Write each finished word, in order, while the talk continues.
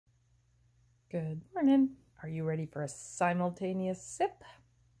Good morning. Are you ready for a simultaneous sip?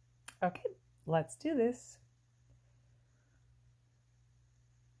 Okay, let's do this.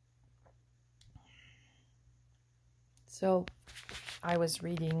 So, I was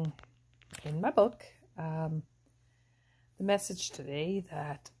reading in my book the message today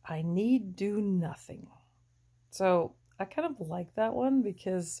that I need do nothing. So, I kind of like that one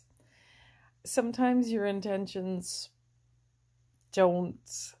because sometimes your intentions don't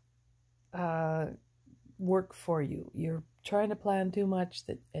work for you. You're trying to plan too much,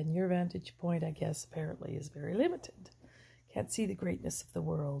 and your vantage point, I guess, apparently is very limited. Can't see the greatness of the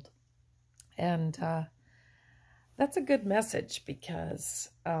world. And that's a good message because,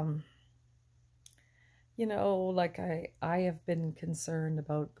 like I have been concerned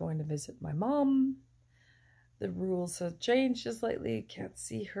about going to visit my mom. The rules have changed just lately. Can't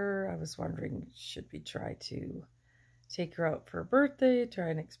see her. I was wondering, should we try to take her out for her birthday, try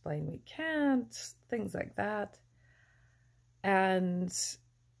and explain we can't, things like that. And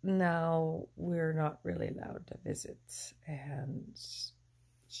now we're not really allowed to visit, and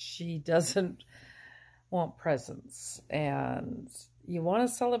she doesn't want presents, and you want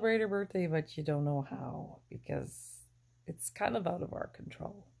to celebrate her birthday, but you don't know how because it's kind of out of our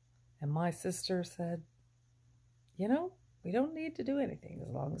control. And my sister said, we don't need to do anything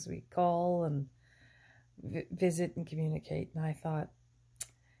as long as we call and visit and communicate. And I thought,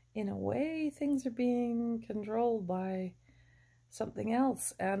 in a way, things are being controlled by something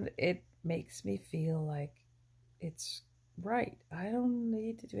else, and it makes me feel like it's right. I don't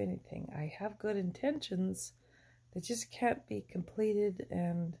need to do anything. I have good intentions that just can't be completed,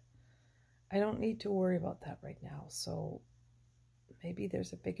 and I don't need to worry about that right now. So maybe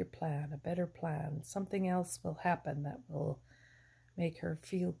there's a bigger plan, a better plan. Something else will happen that will make her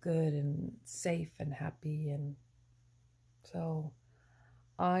feel good and safe and happy. And so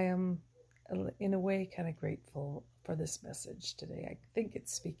I am, in a way, kind of grateful for this message today. I think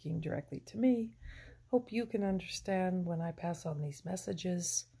it's speaking directly to me. Hope you can understand when I pass on these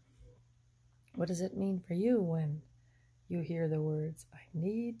messages. What does it mean for you when you hear the words, I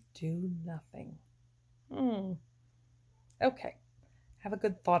need do nothing? Okay. Have a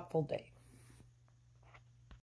good, thoughtful day.